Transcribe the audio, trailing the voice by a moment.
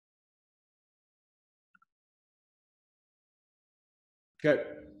Okay.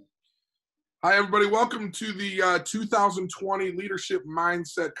 Hi, everybody. Welcome to the 2020 Leadership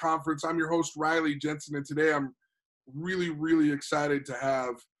Mindset Conference. I'm your host, Riley Jensen, and today I'm really excited to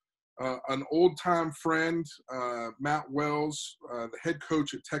have an old-time friend, Matt Wells, the head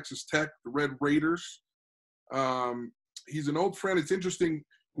coach at Texas Tech, the Red Raiders. He's an old friend. It's interesting.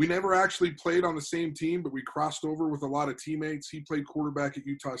 We never actually played on the same team, but we crossed over with a lot of teammates. He played quarterback at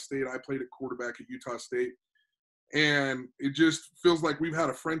Utah State. I played at quarterback at Utah State. And it just feels like we've had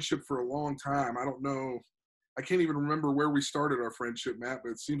a friendship for a long time. I don't know. I can't even remember where we started our friendship, Matt,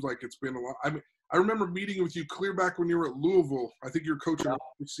 but it seems like it's been a long. I remember meeting with you clear back when you were at Louisville. I think you were coaching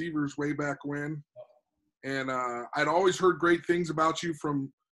receivers way back when. And I'd always heard great things about you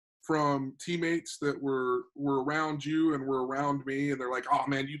from teammates that were around you and were around me. And they're like, oh,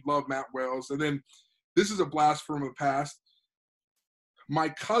 man, you'd love Matt Wells. And then this is a blast from the past. My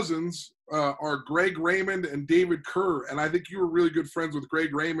cousins are Greg Raymond and David Kerr, and I think you were really good friends with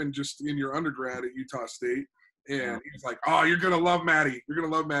Greg Raymond just in your undergrad at Utah State. And he's like, oh, you're going to love Matty. You're going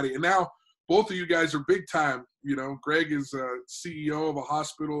to love Matty. And now both of you guys are big time. You know, Greg is CEO of a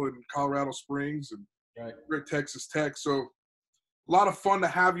hospital in Colorado Springs, and we're at Texas Tech. So a lot of fun to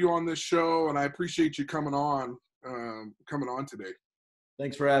have you on this show, and I appreciate you coming on today.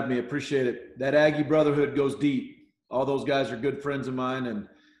 Thanks for having me. Appreciate it. That Aggie brotherhood goes deep. All those guys are good friends of mine,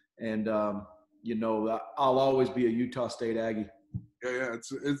 and you know, I'll always be a Utah State Aggie. Yeah,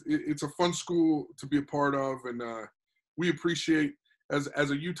 it's a fun school to be a part of, and we appreciate as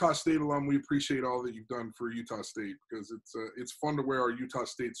a Utah State alum, we appreciate all that you've done for Utah State, because it's fun to wear our Utah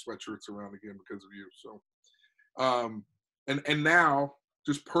State sweatshirts around again because of you. So, and now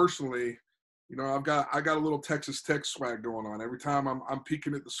just personally, you know, I got a little Texas Tech swag going on. Every time I'm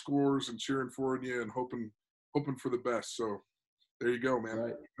peeking at the scores and cheering for you and hoping for the best. So there you go,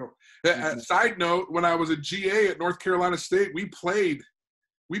 man. Right. Side note, when I was a GA at North Carolina State, we played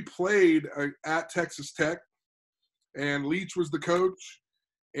at Texas Tech, and Leach was the coach.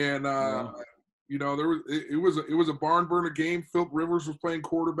 And, you know, it was a barn burner game. Philip Rivers was playing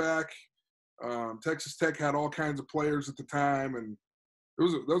quarterback. Texas Tech had all kinds of players at the time, and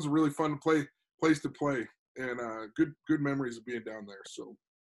that was a really fun place to play, and good memories of being down there. So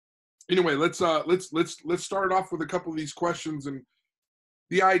anyway, let's start off with a couple of these questions. And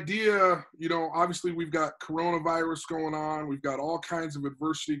the idea, you know, obviously we've got coronavirus going on. We've got all kinds of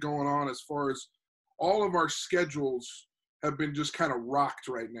adversity going on as far as all of our schedules have been just kind of rocked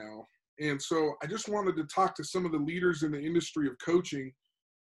right now. And so I just wanted to talk to some of the leaders in the industry of coaching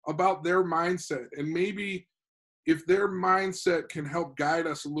about their mindset, and maybe if their mindset can help guide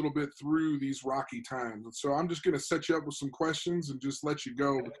us a little bit through these rocky times. And so I'm just going to set you up with some questions and just let you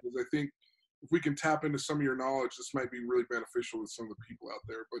go, because I think if we can tap into some of your knowledge, this might be really beneficial to some of the people out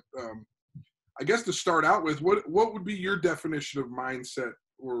there. But I guess to start out with, what would be your definition of mindset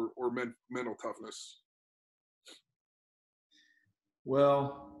or mental toughness?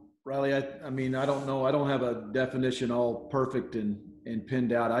 Well, Riley, I mean, I don't know. I don't have a definition all perfect and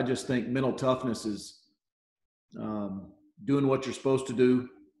pinned out. I just think mental toughness is doing what you're supposed to do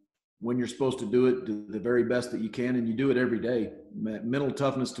when you're supposed to do it, do the very best that you can, and you do it every day. Mental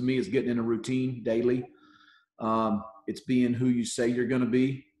toughness to me is getting in a routine daily. It's being who you say you're going to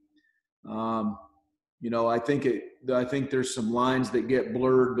be. You know, I think there's some lines that get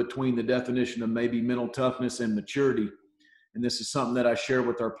blurred between the definition of maybe mental toughness and maturity. And this is something that I share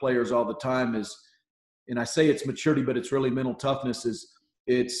with our players all the time and I say it's maturity, but it's really mental toughness.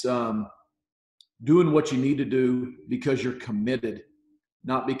 It's doing what you need to do because you're committed,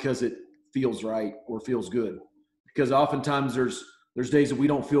 not because it feels right or feels good. Because oftentimes there's days that we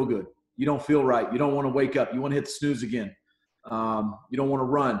don't feel good. You don't feel right. You don't want to wake up. You want to hit the snooze again. You don't want to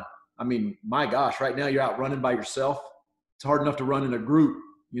run. I mean, my gosh, right now you're out running by yourself. It's hard enough to run in a group,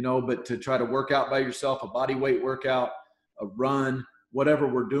 you know, but to try to work out by yourself, a body weight workout, a run, whatever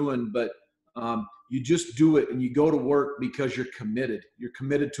we're doing. But you just do it, and you go to work because you're committed. You're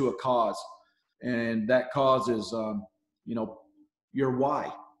committed to a cause. And that cause is, you know, your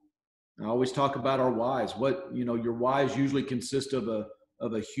why. I always talk about our whys. Your whys usually consist of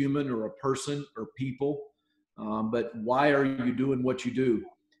a human or a person or people. But why are you doing what you do?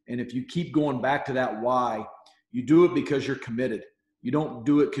 And if you keep going back to that why, you do it because you're committed. You don't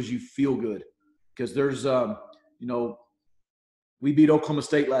do it because you feel good. Because there's, you know, we beat Oklahoma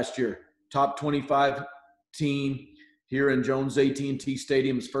State last year, top 25 team here in Jones AT&T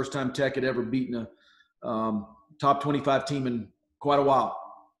Stadium. It's the first time Tech had ever beaten a top 25 team in quite a while.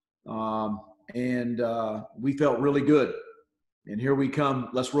 And we felt really good. And here we come.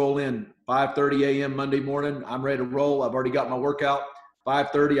 Let's roll in. 5:30 a.m. Monday morning. I'm ready to roll. I've already got my workout.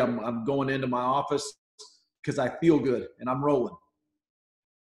 5:30, I'm going into my office because I feel good and I'm rolling.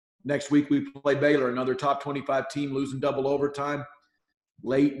 Next week we play Baylor, another top 25 team, losing double overtime,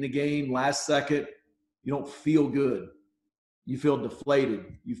 late in the game, last second. You don't feel good. You feel deflated.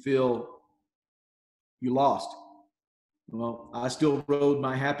 You feel you lost. Well, I still rode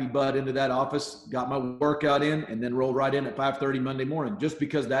my happy butt into that office, got my workout in, and then rolled right in at 5:30 Monday morning, just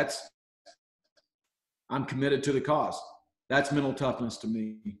because I'm committed to the cause. That's mental toughness to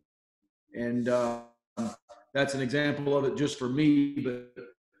me. And that's an example of it just for me, but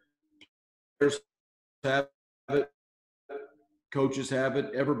players have it, coaches have it,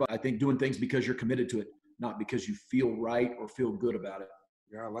 everybody. I think doing things because you're committed to it, not because you feel right or feel good about it.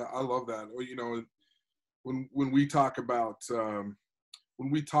 Yeah, I love that. Well, you know, when we talk about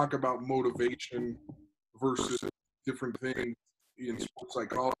motivation versus different things in sports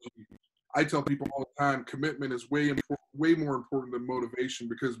psychology, I tell people all the time, commitment is way more important than motivation,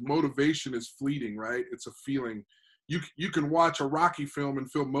 because motivation is fleeting, right? It's a feeling. You can watch a Rocky film and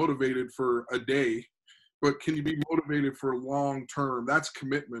feel motivated for a day, but can you be motivated for long term? That's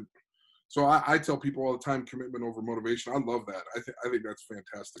commitment. So I tell people all the time, commitment over motivation. I love that. I think that's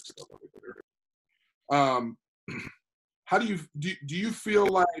fantastic stuff right there. How do you feel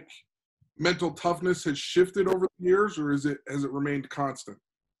like mental toughness has shifted over the years, or has it remained constant?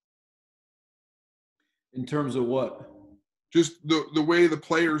 In terms of what? Just the way the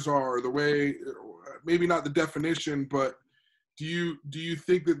players are, the way, maybe not the definition, but do you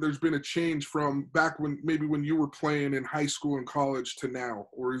think that there's been a change from back when you were playing in high school and college to now,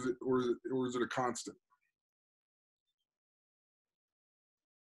 or is it a constant?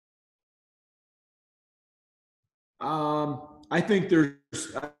 I think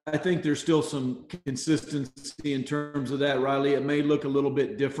there's still some consistency in terms of that, Riley. It may look a little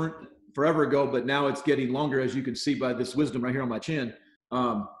bit different forever ago, but now it's getting longer, as you can see by this wisdom right here on my chin.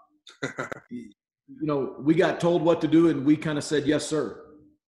 You know, we got told what to do and we kind of said, yes, sir.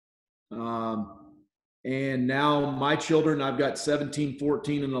 And now my children, I've got 17,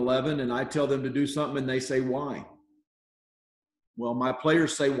 14, and 11, and I tell them to do something and they say, why? Well, my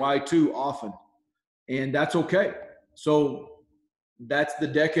players say why too often, and that's okay. So that's the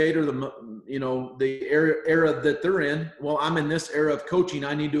decade or the era that they're in. Well, I'm in this era of coaching.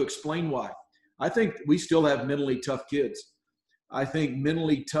 I need to explain why. I think we still have mentally tough kids. I think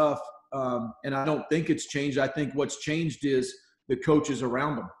mentally tough, and I don't think it's changed. I think what's changed is the coaches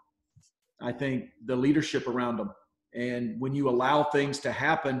around them. I think the leadership around them. And when you allow things to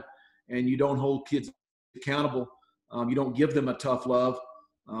happen and you don't hold kids accountable, you don't give them a tough love.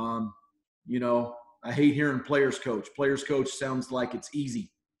 You know, I hate hearing players coach. Players coach sounds like it's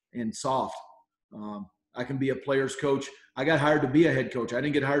easy and soft. I can be a players coach. I got hired to be a head coach. I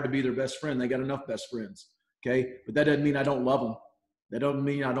didn't get hired to be their best friend. They got enough best friends. Okay. But that doesn't mean I don't love them. That doesn't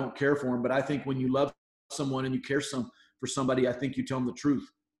mean I don't care for them. But I think when you love someone and you care for somebody, I think you tell them the truth.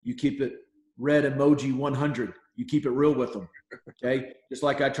 You keep it red emoji 100. You keep it real with them. Okay. Just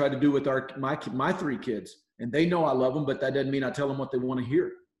like I try to do with my three kids, and they know I love them, but that doesn't mean I tell them what they want to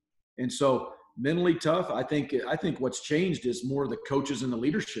hear. And so mentally tough, I think what's changed is more the coaches and the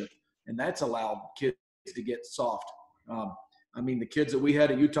leadership, and that's allowed kids to get soft. I mean, the kids that we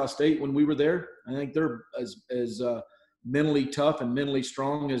had at Utah State when we were there, I think they're as mentally tough and mentally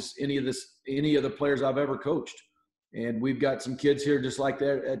strong as any of the players I've ever coached. And we've got some kids here just like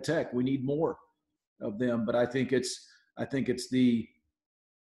that at Tech. We need more of them, but I think it's the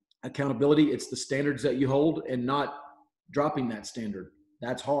accountability, it's the standards that you hold and not dropping that standard.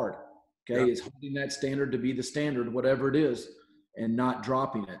 That's hard. Okay. Yeah. It's holding that standard to be the standard, whatever it is, and not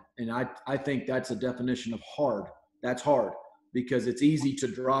dropping it. And I think that's a definition of hard. That's hard because it's easy to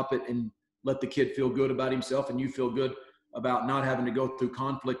drop it and let the kid feel good about himself, and you feel good about not having to go through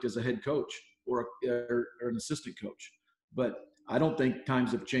conflict as a head coach or an assistant coach. But I don't think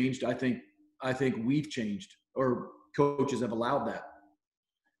times have changed. I think we've changed, or coaches have allowed that.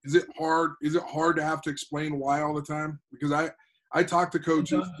 Is it hard to have to explain why all the time? Because I talk to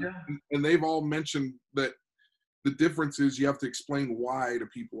coaches and they've all mentioned that the difference is you have to explain why to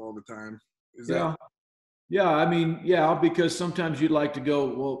people all the time. Yeah, I mean, yeah, because sometimes you'd like to go,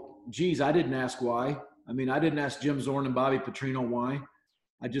 well, geez, I didn't ask why. I mean, I didn't ask Jim Zorn and Bobby Petrino why.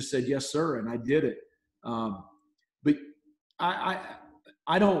 I just said, yes, sir, and I did it. But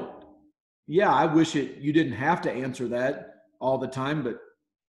I don't, yeah, I wish you didn't have to answer that all the time, but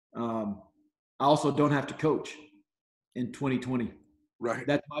I also don't have to coach in 2020. Right.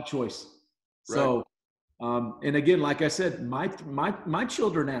 That's my choice. Right. So, and again, like I said, my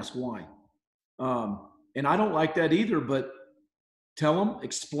children ask why. And I don't like that either, but tell them,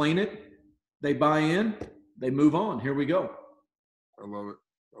 explain it. They buy in, they move on. Here we go. I love it.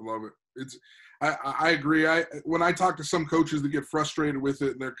 I love it. I agree. When I talk to some coaches that get frustrated with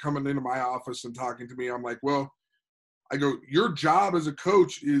it and they're coming into my office and talking to me, I'm like, well, I go, your job as a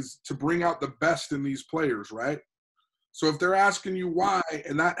coach is to bring out the best in these players, right? So if they're asking you why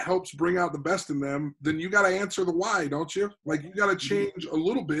and that helps bring out the best in them, then you got to answer the why, don't you? Like, you got to change a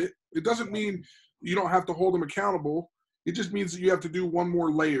little bit. It doesn't mean you don't have to hold them accountable. It just means that you have to do one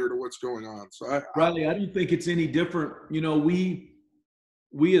more layer to what's going on. So Riley, I don't think it's any different. You know, we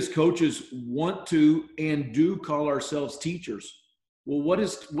as coaches want to and do call ourselves teachers. Well,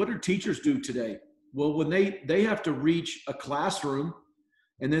 what do teachers do today? Well, when they have to reach a classroom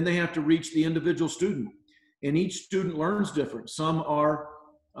and then they have to reach the individual student, and each student learns different. Some are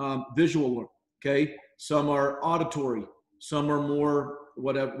visual, okay? Some are auditory. Some are more,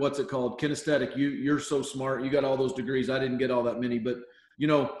 what's it called? Kinesthetic. You're so smart. You got all those degrees. I didn't get all that many, but you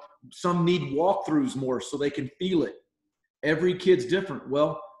know, some need walkthroughs more so they can feel it. Every kid's different.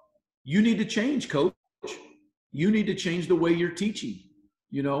 Well, you need to change, coach. You need to change the way you're teaching.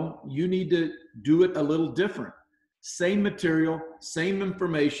 You know, you need to do it a little different. Same material, same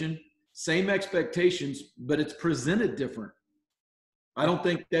information, same expectations, but it's presented different. I don't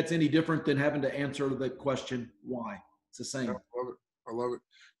think that's any different than having to answer the question, why? It's the same. I love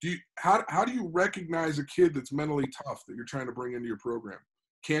it. How do you recognize a kid that's mentally tough that you're trying to bring into your program?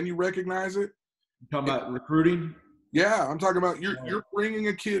 Can you recognize it? You're talking about recruiting? Yeah, I'm talking about you're bringing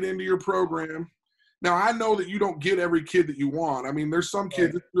a kid into your program. Now, I know that you don't get every kid that you want. I mean, there's some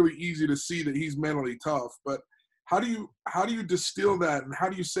kids it's really easy to see that he's mentally tough, but how do you distill that, and how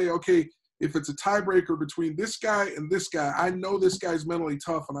do you say, okay, if it's a tiebreaker between this guy and this guy, I know this guy's mentally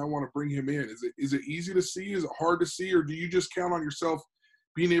tough and I want to bring him in. Is it easy to see? Is it hard to see? Or do you just count on yourself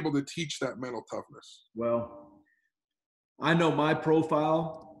being able to teach that mental toughness? Well, I know my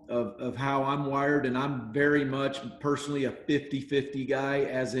profile of how I'm wired, and I'm very much personally a 50-50 guy,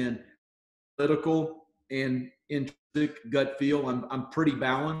 as in analytical and intrinsic gut feel. I'm pretty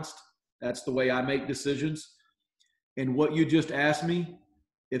balanced. That's the way I make decisions. And what you just asked me,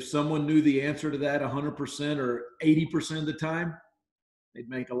 if someone knew the answer to that 100% or 80% of the time, they'd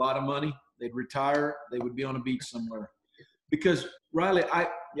make a lot of money. They'd retire. They would be on a beach somewhere. Because, Riley,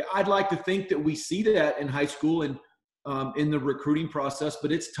 I'd like to think that we see that in high school and in the recruiting process,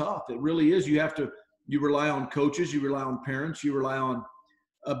 but it's tough. It really is. You rely on coaches. You rely on parents. You rely on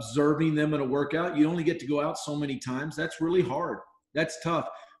observing them in a workout. You only get to go out so many times. That's really hard. That's tough.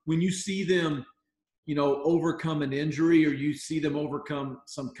 When you see them, you know, overcome an injury, or you see them overcome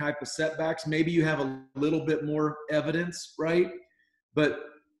some type of setbacks, maybe you have a little bit more evidence, right? But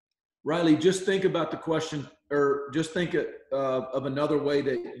Riley, just think about the question, or just think of another way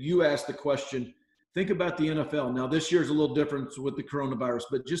that you asked the question. Think about the NFL. Now, this year's a little different with the coronavirus,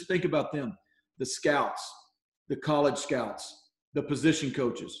 but just think about them. The scouts, the college scouts, the position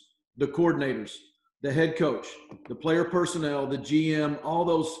coaches, the coordinators, the head coach, the player personnel, the GM, all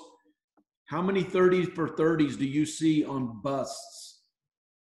those. How many 30s for 30s do you see on busts?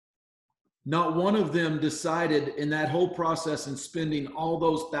 Not one of them decided in that whole process and spending all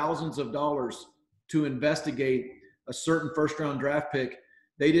those thousands of dollars to investigate a certain first-round draft pick.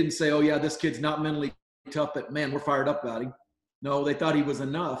 They didn't say, oh, yeah, this kid's not mentally tough, but, man, we're fired up about him. No, they thought he was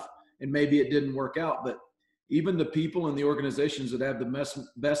enough, and maybe it didn't work out. But even the people and the organizations that have the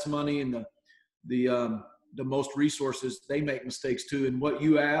best money and the most resources, they make mistakes too. And what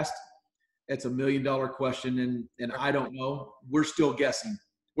you asked, it's $1 million question, and I don't know. We're still guessing.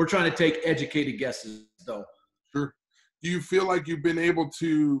 We're trying to take educated guesses, though. Sure. Do you feel like you've been able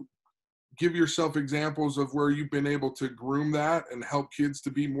to give yourself examples of where you've been able to groom that and help kids to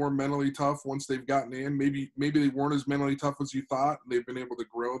be more mentally tough once they've gotten in? Maybe they weren't as mentally tough as you thought, and they've been able to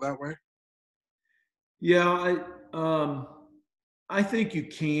grow that way? Yeah, I think you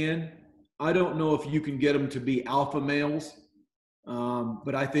can. I don't know if you can get them to be alpha males.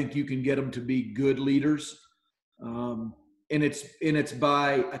 But I think you can get them to be good leaders. And it's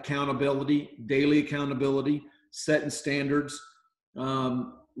by accountability, daily accountability, setting standards,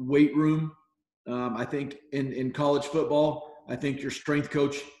 weight room. I think in college football, I think your strength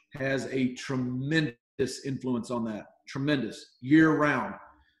coach has a tremendous influence on that, tremendous, year round.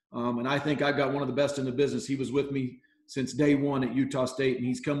 And I think I've got one of the best in the business. He was with me since day one at Utah State, and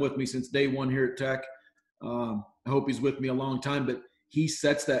he's come with me since day one here at Tech. I hope he's with me a long time, but he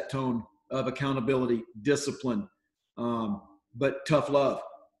sets that tone of accountability, discipline, but tough love.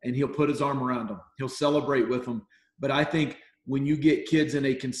 And he'll put his arm around them. He'll celebrate with them. But I think when you get kids in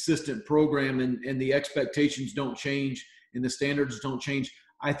a consistent program and the expectations don't change and the standards don't change,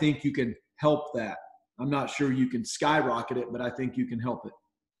 I think you can help that. I'm not sure you can skyrocket it, but I think you can help it.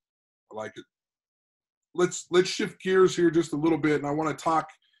 I like it. Let's shift gears here just a little bit, and I want to talk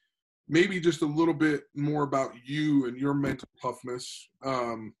maybe just a little bit more about you and your mental toughness.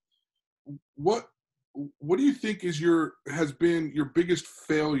 What do you think has been your biggest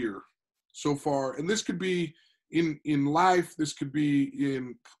failure so far? And this could be in life, this could be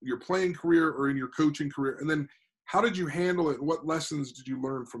in your playing career or in your coaching career. And then how did you handle it? What lessons did you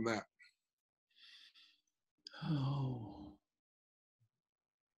learn from that? Oh.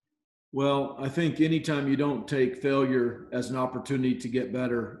 Well, I think anytime you don't take failure as an opportunity to get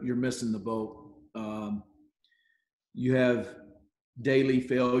better, you're missing the boat. You have daily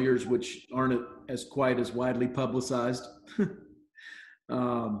failures, which aren't as quite as widely publicized.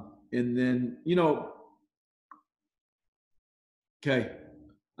 And then, okay,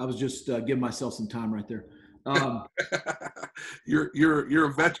 I was just giving myself some time right there. You're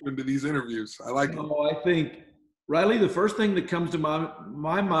a veteran to these interviews. I like it. I think, Riley, the first thing that comes to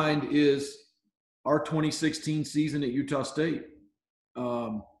my mind is our 2016 season at Utah State.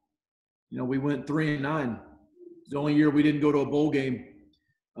 We went 3-9. It's the only year we didn't go to a bowl game.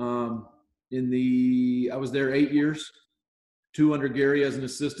 I was there 8 years, 2 under Gary as an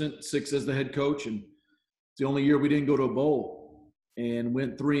assistant, 6 as the head coach, and it's the only year we didn't go to a bowl, and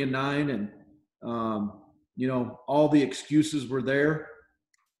went 3-9. And all the excuses were there,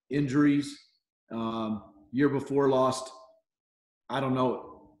 injuries. Year before lost,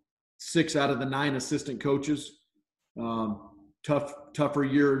 6 out of the 9 assistant coaches. Tougher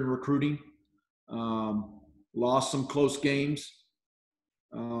year in recruiting. Lost some close games.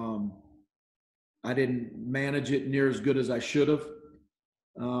 I didn't manage it near as good as I should have.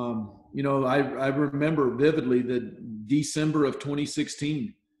 I remember vividly the December of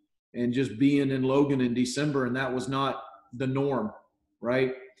 2016 and just being in Logan in December, and that was not the norm,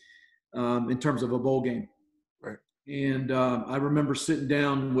 right? In terms of a bowl game. Right. And I remember sitting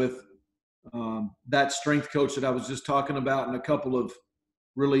down with that strength coach that I was just talking about and a couple of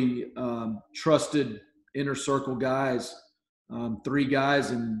really trusted inner circle guys, 3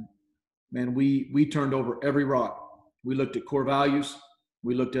 guys, and man, we turned over every rock. We looked at core values.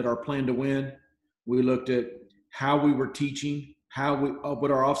 We looked at our plan to win. We looked at how we were teaching,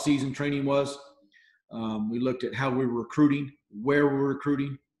 what our off-season training was. We looked at how we were recruiting, where we were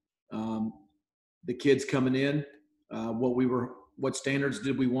recruiting, the kids coming in, what standards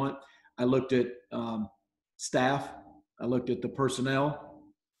did we want. I looked at staff. I looked at the personnel.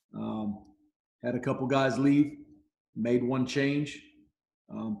 Had a couple guys leave, made one change.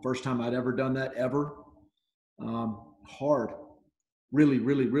 First time I'd ever done that, ever. Hard, really,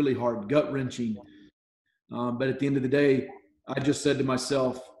 really, really hard, gut-wrenching. But at the end of the day, I just said to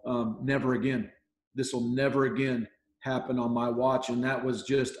myself, never again. This will never again happen on my watch. And that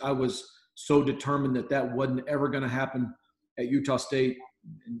was I was so determined that wasn't ever going to happen at Utah State.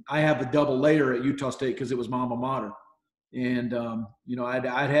 And I have the double layer at Utah State because it was my alma mater. And, I'd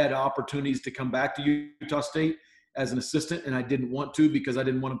had opportunities to come back to Utah State as an assistant, and I didn't want to because I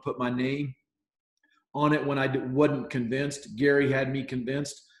didn't want to put my name on it when I wasn't convinced. Gary had me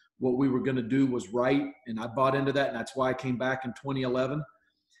convinced what we were going to do was right, and I bought into that, and that's why I came back in 2011.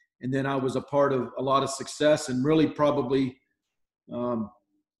 And then I was a part of a lot of success, and really probably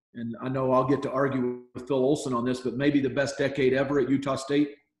and I know I'll get to argue with Phil Olson on this, but maybe the best decade ever at Utah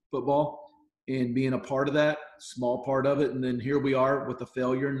State football, and being a part of that, small part of it. And then here we are with a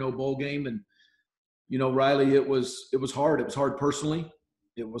failure, no bowl game. And, Riley, it was hard. It was hard personally.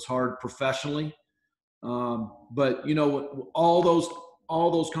 It was hard professionally. But, all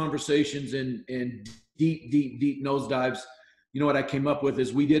those conversations and deep nosedives, what I came up with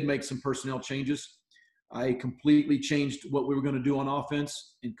is we did make some personnel changes. I completely changed what we were going to do on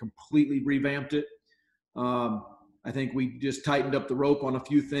offense and completely revamped it. I think we just tightened up the rope on a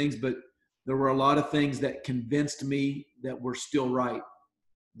few things, but there were a lot of things that convinced me that we're still right.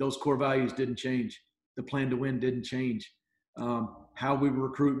 Those core values didn't change. The plan to win didn't change. How we were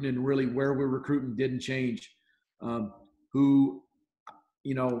recruiting and really where we're recruiting didn't change. Who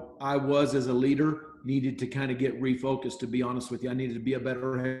I was as a leader needed to kind of get refocused, to be honest with you. I needed to be a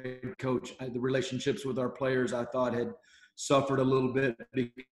better head coach. The relationships with our players, I thought, had suffered a little bit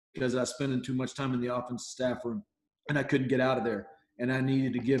because I was spending too much time in the offensive staff room, and I couldn't get out of there. And I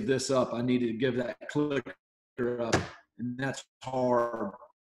needed to give this up. I needed to give that clicker up, and that's hard.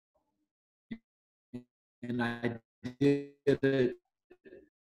 And I did it.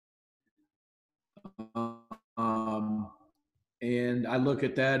 And I look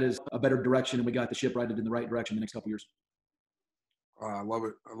at that as a better direction, and we got the ship righted in the right direction the next couple of years. I love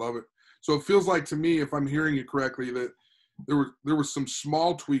it. I love it. So it feels like to me, if I'm hearing you correctly, that there were some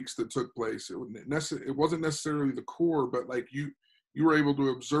small tweaks that took place. It wasn't necessarily the core, but like you were able to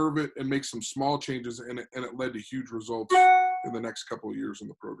observe it and make some small changes, and it led to huge results. in the next couple of years in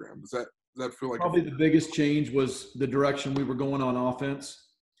the program? Does that feel like Probably the biggest change was the direction we were going on offense.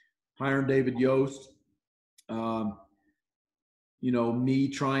 Hiring David Yost, me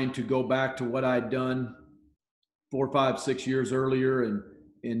trying to go back to what I'd done 4, 5, 6 years earlier, and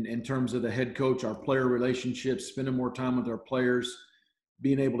in terms of the head coach, our player relationships, spending more time with our players,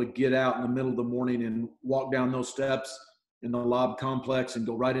 being able to get out in the middle of the morning and walk down those steps in the lob complex and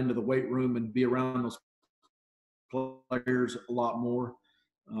go right into the weight room and be around those players a lot more.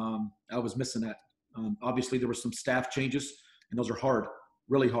 I was missing that. Obviously, there were some staff changes, and those are hard,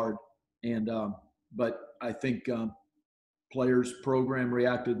 really hard. And but I think players, program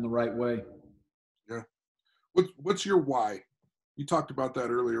reacted in the right way. Yeah. What's your why? You talked about that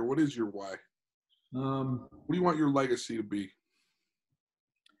earlier. What is your why? What do you want your legacy to be?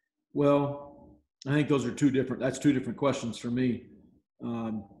 Well, I think those are two different questions for me.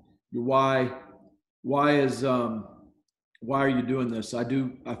 Your why is, why are you doing this? I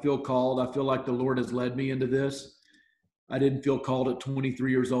feel called. I feel like the Lord has led me into this. I didn't feel called at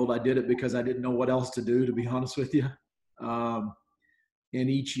 23 years old. I did it because I didn't know what else to do, to be honest with you. And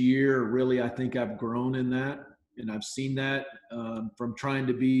each year, really, I think I've grown in that. And I've seen that from trying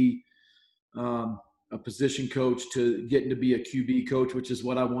to be a position coach to getting to be a QB coach, which is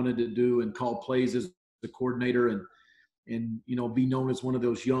what I wanted to do, and call plays as the coordinator and be known as one of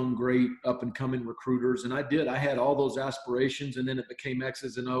those young, great, up and coming recruiters. And I did. I had all those aspirations, and then it became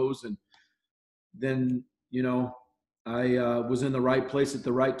X's and O's. And then, I was in the right place at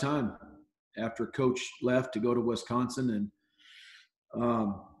the right time after Coach left to go to Wisconsin.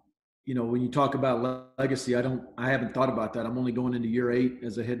 And, when you talk about legacy, I haven't thought about that. I'm only going into year 8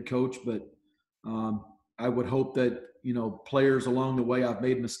 as a head coach, but I would hope that, players along the way, I've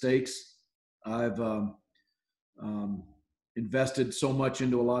made mistakes. I've invested so much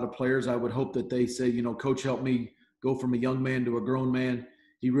into a lot of players. I would hope that they say, Coach helped me go from a young man to a grown man.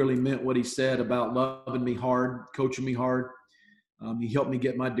 He really meant what he said about loving me hard, coaching me hard. He helped me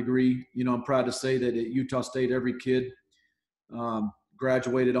get my degree. I'm proud to say that at Utah State, every kid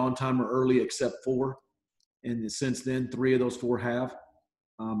graduated on time or early except 4. And since then, 3 of those 4 have.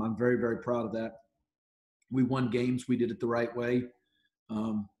 I'm very, very proud of that. We won games. We did it the right way.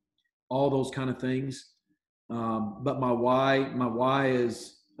 All those kind of things. But my why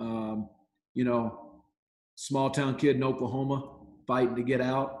is, small town kid in Oklahoma, fighting to get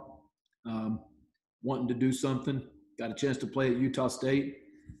out, wanting to do something. Got a chance to play at Utah State.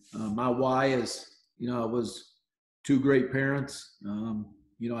 My why is, I was 2 great parents.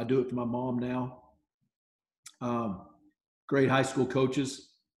 I do it for my mom now. Great high school coaches.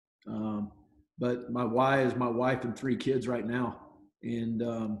 But my why is my wife and 3 kids right now. And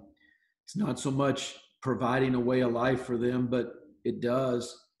it's not so much providing a way of life for them, but it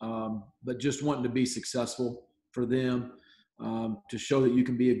does. But just wanting to be successful for them, to show that you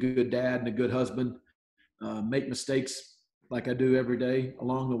can be a good dad and a good husband, make mistakes like I do every day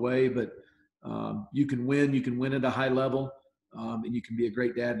along the way, but you can win at a high level, and you can be a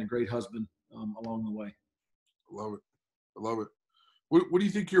great dad and a great husband along the way. I love it. What do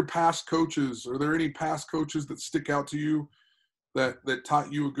you think your past coaches, are there any past coaches that stick out to you that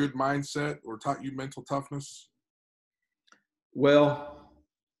taught you a good mindset or taught you mental toughness? Well,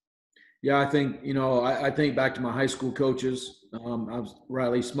 yeah, I think, I think back to my high school coaches. I was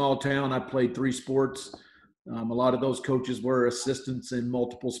Riley, small town. I played 3 sports. A lot of those coaches were assistants in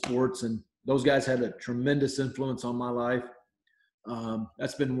multiple sports, and those guys had a tremendous influence on my life.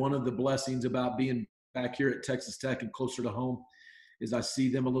 That's been one of the blessings about being back here at Texas Tech and closer to home, is I see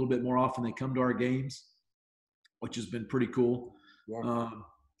them a little bit more often. They come to our games, which has been pretty cool.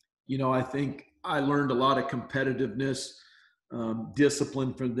 Yeah. I think I learned a lot of competitiveness,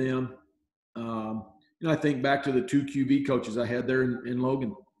 discipline from them. I think back to the 2 QB coaches I had there in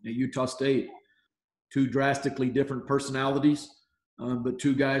Logan at Utah State. 2 drastically different personalities, but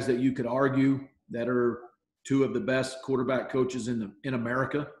 2 guys that you could argue that are 2 of the best quarterback coaches in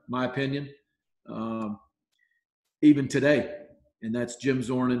America, in my opinion, even today. And that's Jim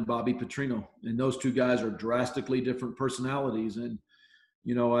Zorn and Bobby Petrino. And those 2 guys are drastically different personalities. And,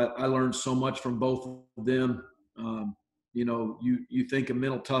 I learned so much from both of them. You think of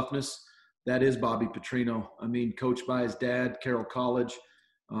mental toughness, that is Bobby Petrino. I mean, coached by his dad, Carroll College.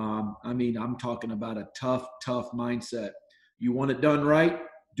 I'm talking about a tough mindset. You want it done right,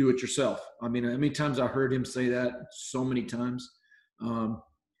 do it yourself. I mean, how many times I heard him say that? So many times.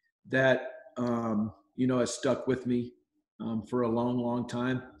 That has stuck with me for a long, long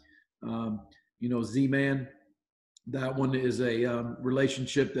time. Z-Man, that one is a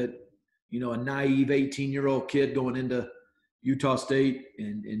relationship that, a naive 18-year-old kid going into Utah State,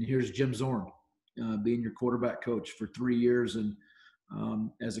 and here's Jim Zorn. being your quarterback coach for 3 years, and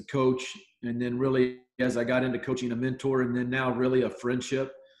as a coach, and then really as I got into coaching, a mentor, and then now really a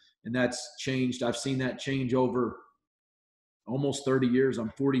friendship. And that's changed. I've seen that change over almost 30 years. I'm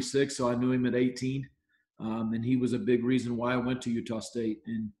 46, so I knew him at 18. And he was a big reason why I went to Utah State,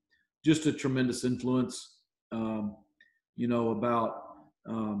 and just a tremendous influence, about,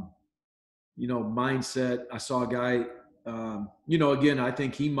 mindset. I saw a guy, again, I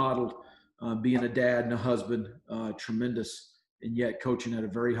think he modeled being a dad and a husband, tremendous, and yet coaching at a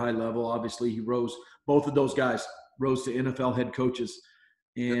very high level. Obviously, both of those guys rose to NFL head coaches,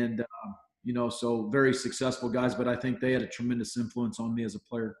 and, so very successful guys, but I think they had a tremendous influence on me as a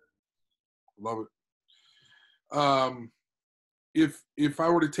player. Love it. If I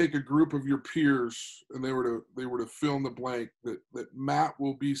were to take a group of your peers and they were to fill in the blank that Matt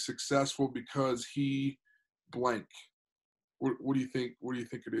will be successful because he blank, what do you think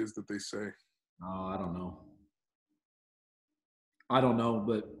it is that they say? I don't know,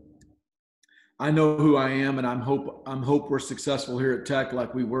 but I know who I am, and I'm hope we're successful here at Tech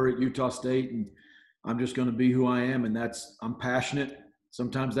like we were at Utah State, and I'm just going to be who I am, and I'm passionate.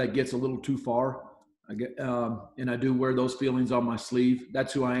 Sometimes that gets a little too far. And I do wear those feelings on my sleeve.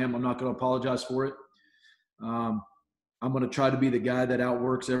 That's who I am. I'm not going to apologize for it. I'm going to try to be the guy that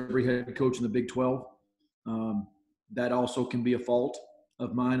outworks every head coach in the Big 12. That also can be a fault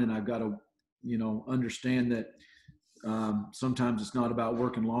of mine, and I've got to, understand that sometimes it's not about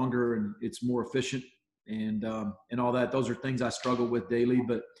working longer and it's more efficient and all that. Those are things I struggle with daily,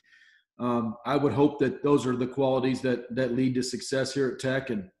 but I would hope that those are the qualities that lead to success here at Tech,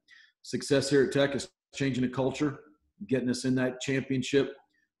 and success here at Tech is changing the culture, getting us in that championship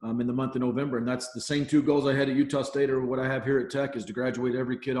in the month of November. And that's the same 2 goals I had at Utah State, or what I have here at Tech, is to graduate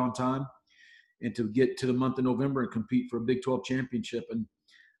every kid on time and to get to the month of November and compete for a Big 12 championship. And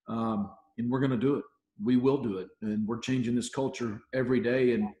we're going to do it. We will do it. And we're changing this culture every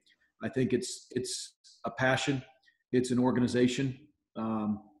day. And I think it's a passion. It's an organization.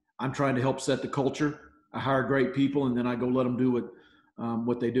 I'm trying to help set the culture. I hire great people, and then I go let them do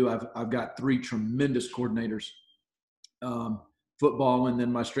what they do. I've got 3 tremendous coordinators, football, and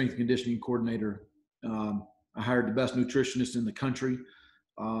then my strength and conditioning coordinator. I hired the best nutritionist in the country,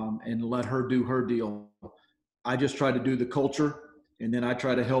 and let her do her deal. I just try to do the culture, and then I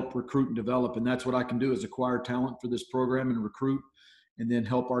try to help recruit and develop. And that's what I can do, is acquire talent for this program and recruit, and then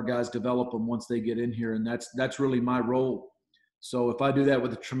help our guys develop them once they get in here. And that's really my role. So if I do that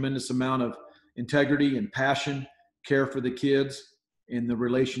with a tremendous amount of integrity and passion, care for the kids, and the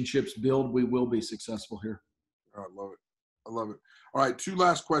relationships build, we will be successful here. I love it. All right, 2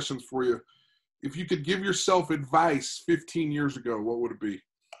 last questions for you. If you could give yourself advice 15 years ago, what would it be?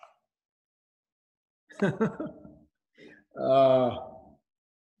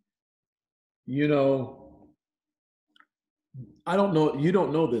 I don't know. You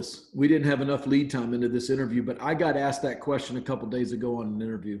don't know this. We didn't have enough lead time into this interview, but I got asked that question a couple days ago on an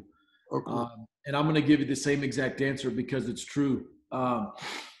interview. Okay. And I'm going to give you the same exact answer because it's true.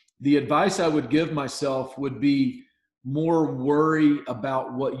 The advice I would give myself would be more worry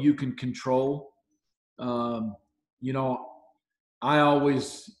about what you can control. I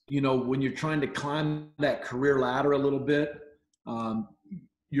always, when you're trying to climb that career ladder a little bit,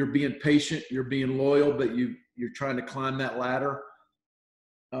 you're being patient, you're being loyal, but you're trying to climb that ladder.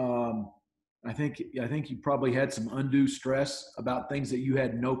 I think you probably had some undue stress about things that you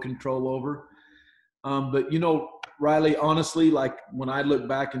had no control over. But Riley, honestly, like when I look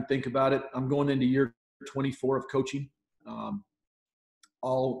back and think about it, I'm going into year 24 of coaching,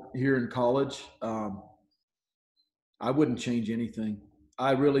 all here in college. I wouldn't change anything.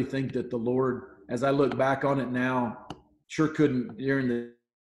 I really think that the Lord, as I look back on it now, sure couldn't during the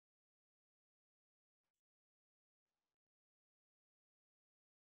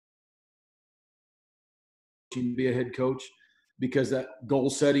be a head coach, because that goal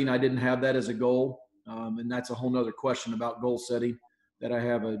setting, I didn't have that as a goal. And that's a whole nother question about goal setting that I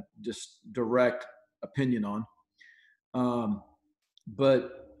have a just direct opinion on.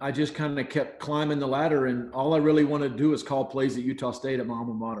 But I just kind of kept climbing the ladder, and all I really want to do is call plays at Utah State at my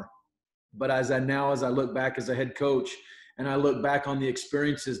alma mater. But as I look back as a head coach, and I look back on the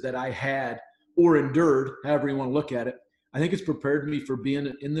experiences that I had or endured, however you want to look at it, I think it's prepared me for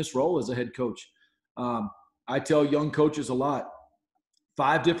being in this role as a head coach. I tell young coaches a lot.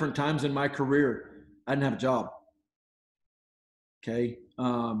 5 different times in my career, I didn't have a job. Okay.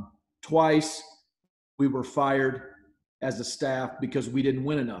 Twice we were fired as a staff because we didn't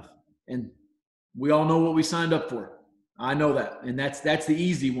win enough. And we all know what we signed up for. I know that. And that's the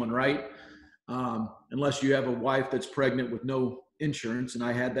easy one, right? unless you have a wife that's pregnant with no insurance. And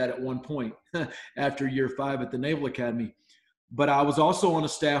I had that at one point after year 5 at the Naval Academy. But I was also on a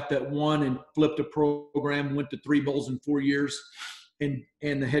staff that won and flipped a program, went to 3 bowls in 4 years. And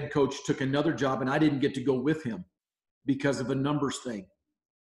the head coach took another job, and I didn't get to go with him because of a numbers thing.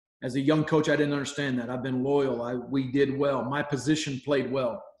 As a young coach, I didn't understand that. I've been loyal. We did well. My position played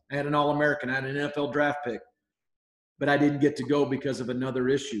well. I had an All-American. I had an NFL draft pick. But I didn't get to go because of another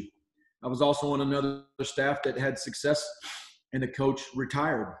issue. I was also on another staff that had success, and the coach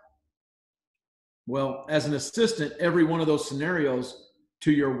retired. Well, as an assistant, every one of those scenarios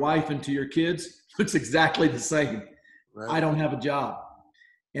to your wife and to your kids looks exactly the same. Right. I don't have a job,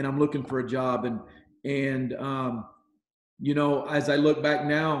 and I'm looking for a job. And you know, as I look back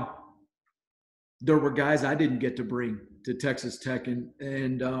now, there were guys I didn't get to bring to Texas Tech,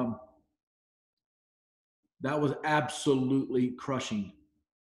 and that was absolutely crushing.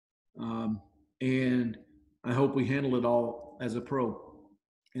 And I hope we handle it all as a pro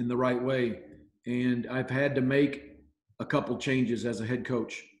in the right way. And I've had to make a couple changes as a head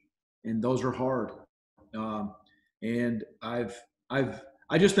coach, and those are hard. And I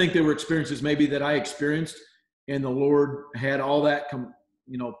just think there were experiences maybe that I experienced, and the Lord had all that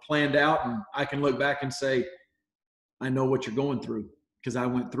planned out, and I can look back and say, I know what you're going through because I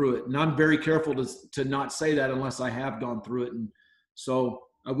went through it. And I'm very careful to not say that unless I have gone through it. And so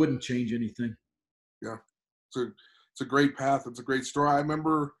I wouldn't change anything. Yeah. It's a great path. It's a great story. I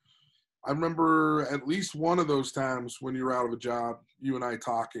remember at least one of those times when you were out of a job, you and I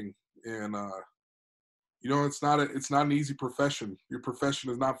talking, and it's not an easy profession. Your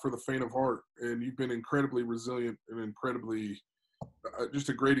profession is not for the faint of heart, and you've been incredibly resilient and incredibly just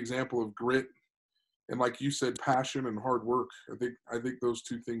a great example of grit. And like you said, passion and hard work. I think those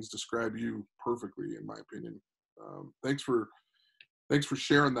two things describe you perfectly, in my opinion. Thanks for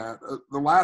sharing that. The last